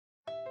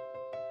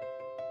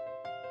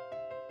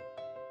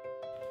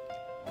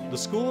The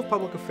School of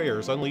Public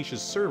Affairs unleashes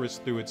service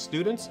through its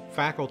students,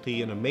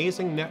 faculty, and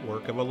amazing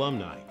network of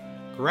alumni.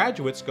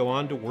 Graduates go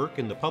on to work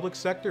in the public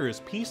sector as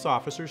peace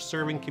officers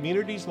serving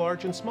communities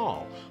large and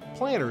small,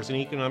 planners and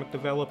economic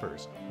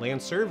developers,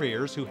 land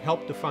surveyors who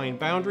help define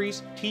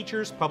boundaries,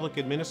 teachers, public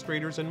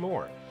administrators, and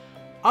more.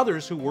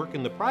 Others who work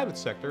in the private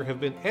sector have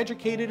been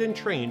educated and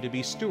trained to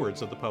be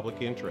stewards of the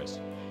public interest.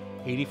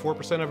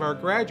 84% of our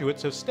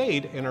graduates have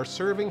stayed and are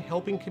serving,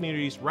 helping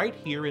communities right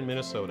here in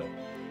Minnesota.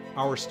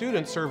 Our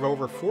students serve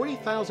over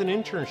 40,000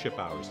 internship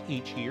hours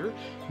each year,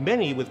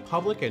 many with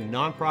public and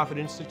nonprofit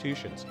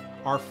institutions.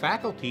 Our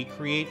faculty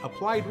create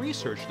applied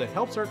research that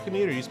helps our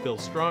communities build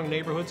strong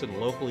neighborhoods and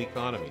local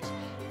economies.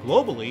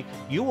 Globally,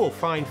 you will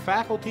find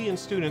faculty and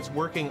students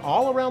working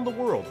all around the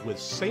world with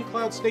St.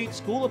 Cloud State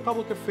School of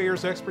Public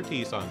Affairs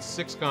expertise on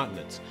 6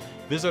 continents.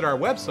 Visit our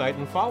website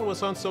and follow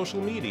us on social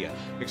media.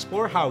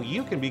 Explore how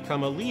you can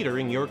become a leader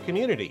in your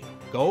community.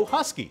 Go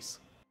Huskies!